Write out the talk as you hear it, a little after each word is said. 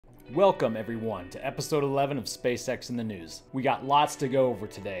Welcome everyone to episode 11 of SpaceX in the News. We got lots to go over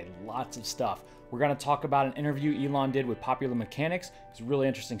today, lots of stuff. We're going to talk about an interview Elon did with Popular Mechanics. There's really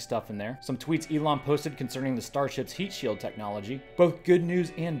interesting stuff in there. Some tweets Elon posted concerning the Starship's heat shield technology. Both good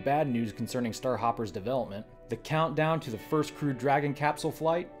news and bad news concerning Starhopper's development. The countdown to the first crewed Dragon capsule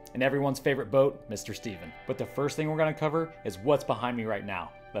flight. And everyone's favorite boat, Mr. Steven. But the first thing we're going to cover is what's behind me right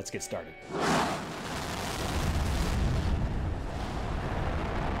now. Let's get started.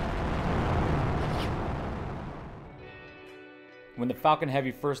 When the Falcon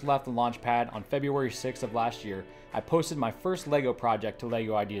Heavy first left the launch pad on February 6th of last year, I posted my first LEGO project to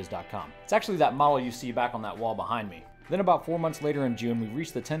LEGOideas.com. It's actually that model you see back on that wall behind me. Then about 4 months later in June, we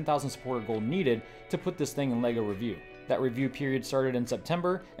reached the 10,000 supporter goal needed to put this thing in LEGO review. That review period started in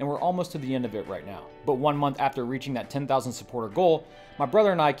September, and we're almost to the end of it right now. But 1 month after reaching that 10,000 supporter goal, my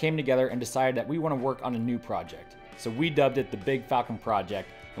brother and I came together and decided that we want to work on a new project. So we dubbed it the Big Falcon Project,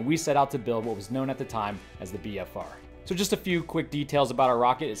 and we set out to build what was known at the time as the BFR. So just a few quick details about our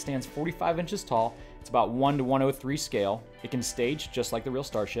rocket. It stands 45 inches tall. It's about 1:103 scale. It can stage just like the real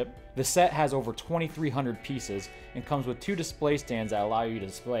Starship. The set has over 2,300 pieces and comes with 2 display stands that allow you to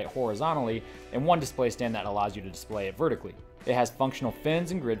display it horizontally and 1 display stand that allows you to display it vertically. It has functional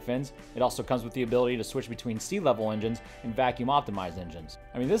fins and grid fins. It also comes with the ability to switch between sea level engines and vacuum optimized engines.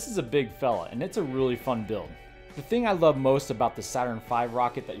 I mean, this is a big fella and it's a really fun build. The thing I love most about the Saturn V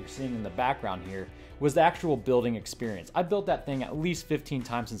rocket that you're seeing in the background here was the actual building experience. I built that thing at least 15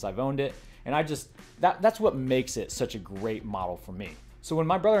 times since I've owned it, and that's what makes it such a great model for me. So when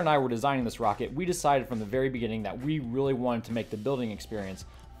my brother and I were designing this rocket, we decided from the very beginning that we really wanted to make the building experience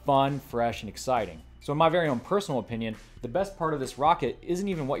fun, fresh, and exciting. So in my very own personal opinion, the best part of this rocket isn't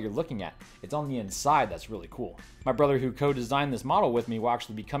even what you're looking at. It's on the inside that's really cool. My brother who co-designed this model with me will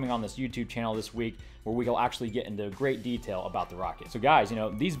actually be coming on this YouTube channel this week where we will actually get into great detail about the rocket. So guys, you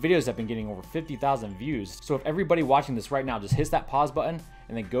know, these videos have been getting over 50,000 views. So if everybody watching this right now just hits that pause button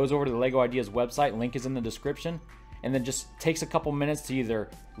and then goes over to the LEGO Ideas website, link is in the description, and then just takes a couple minutes to either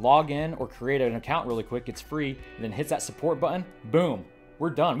log in or create an account really quick, it's free, and then hits that support button, boom. We're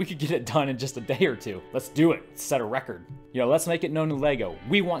done. We could get it done in just a day or two. Let's do it. Let's set a record. You know, let's make it known to LEGO.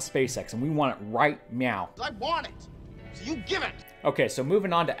 We want SpaceX and we want it right now. I want it, so you give it. Okay, so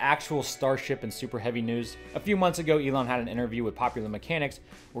moving on to actual Starship and Super Heavy news. A few months ago, Elon had an interview with Popular Mechanics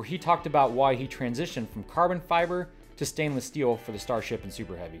where he talked about why he transitioned from carbon fiber to stainless steel for the Starship and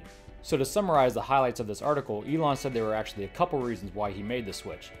Super Heavy. So to summarize the highlights of this article, Elon said there were actually a couple reasons why he made the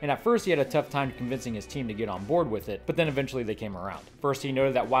switch. And at first he had a tough time convincing his team to get on board with it, but then eventually they came around. First, he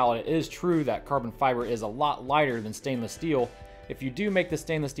noted that while it is true that carbon fiber is a lot lighter than stainless steel, if you do make the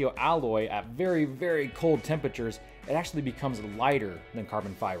stainless steel alloy at very, very cold temperatures, it actually becomes lighter than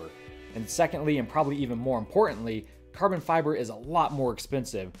carbon fiber. And secondly, and probably even more importantly, carbon fiber is a lot more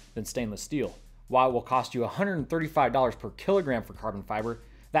expensive than stainless steel. While it will cost you $135 per kilogram for carbon fiber,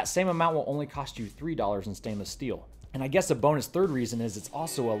 that same amount will only cost you $3 in stainless steel. And I guess a bonus third reason is it's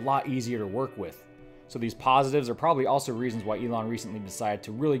also a lot easier to work with. So these positives are probably also reasons why Elon recently decided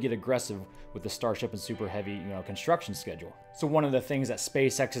to really get aggressive with the Starship and Super Heavy, construction schedule. So one of the things that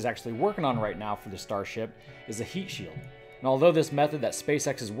SpaceX is actually working on right now for the Starship is a heat shield. And although this method that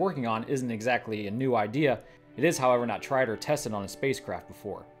SpaceX is working on isn't exactly a new idea, it is, however, not tried or tested on a spacecraft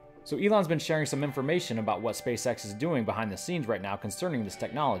before. So Elon's been sharing some information about what SpaceX is doing behind the scenes right now concerning this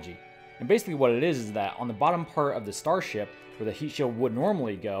technology. And basically what it is that on the bottom part of the Starship, where the heat shield would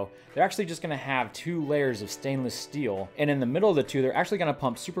normally go, they're actually just going to have 2 layers of stainless steel. And in the middle of the two, they're actually going to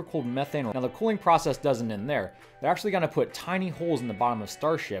pump supercooled methane. Now the cooling process doesn't end there. They're actually going to put tiny holes in the bottom of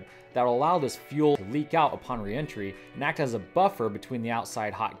Starship that will allow this fuel to leak out upon re-entry and act as a buffer between the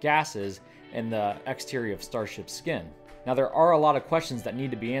outside hot gases and the exterior of Starship's skin. Now there are a lot of questions that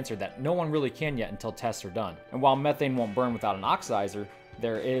need to be answered that no one really can yet until tests are done. And while methane won't burn without an oxidizer,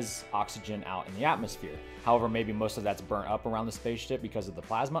 there is oxygen out in the atmosphere. However, maybe most of that's burnt up around the spaceship because of the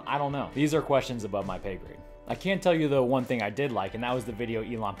plasma. I don't know. These are questions above my pay grade. I can tell you though one thing I did like, and that was the video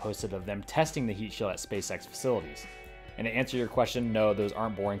Elon posted of them testing the heat shield at SpaceX facilities. And to answer your question, no, those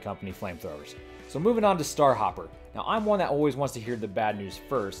aren't Boring Company flamethrowers. So moving on to Starhopper. Now I'm one that always wants to hear the bad news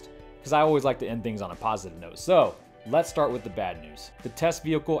first, because I always like to end things on a positive note. So let's start with the bad news. The test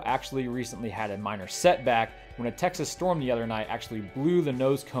vehicle actually recently had a minor setback when a Texas storm the other night actually blew the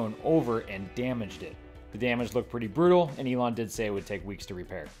nose cone over and damaged it. The damage looked pretty brutal, and Elon did say it would take weeks to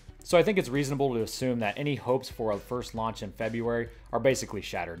repair. So I think it's reasonable to assume that any hopes for a first launch in February are basically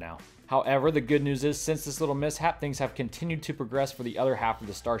shattered now. However, the good news is since this little mishap, things have continued to progress for the other half of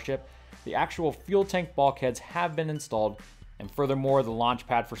the Starship. The actual fuel tank bulkheads have been installed, And furthermore, the launch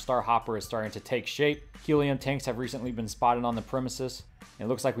pad for Starhopper is starting to take shape. Helium tanks have recently been spotted on the premises. And it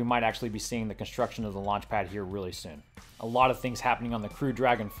looks like we might actually be seeing the construction of the launch pad here really soon. A lot of things happening on the Crew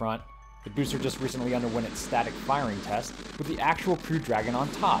Dragon front. The booster just recently underwent its static firing test with the actual Crew Dragon on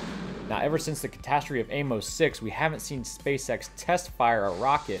top. Now, ever since the catastrophe of Amos 6, we haven't seen SpaceX test fire a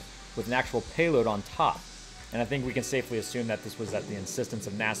rocket with an actual payload on top. And I think we can safely assume that this was at the insistence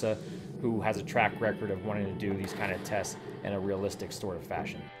of NASA, who has a track record of wanting to do these kind of tests in a realistic sort of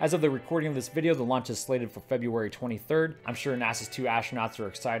fashion. As of the recording of this video, the launch is slated for February 23rd. I'm sure NASA's 2 astronauts are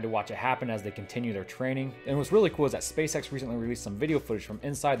excited to watch it happen as they continue their training. And what's really cool is that SpaceX recently released some video footage from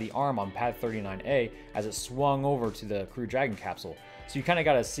inside the arm on pad 39A as it swung over to the Crew Dragon capsule. So you kind of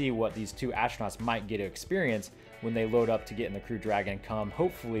got to see what these 2 astronauts might get to experience when they load up to get in the Crew Dragon come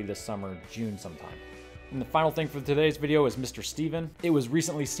hopefully this summer, June sometime. And the final thing for today's video is Mr. Steven. It was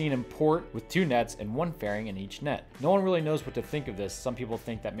recently seen in port with 2 nets and 1 fairing in each net. No one really knows what to think of this. Some people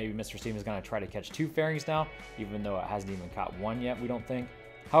think that maybe Mr. Steven is going to try to catch 2 fairings now, even though it hasn't even caught 1 yet, we don't think.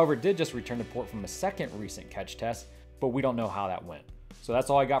 However, it did just return to port from a second recent catch test, but we don't know how that went. So that's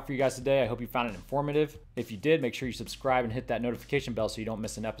all I got for you guys today. I hope you found it informative. If you did, make sure you subscribe and hit that notification bell so you don't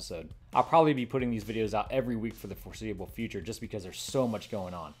miss an episode. I'll probably be putting these videos out every week for the foreseeable future just because there's so much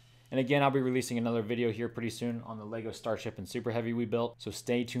going on. And again, I'll be releasing another video here pretty soon on the Lego Starship and Super Heavy we built, so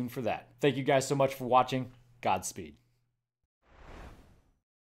stay tuned for that. Thank you guys so much for watching. Godspeed.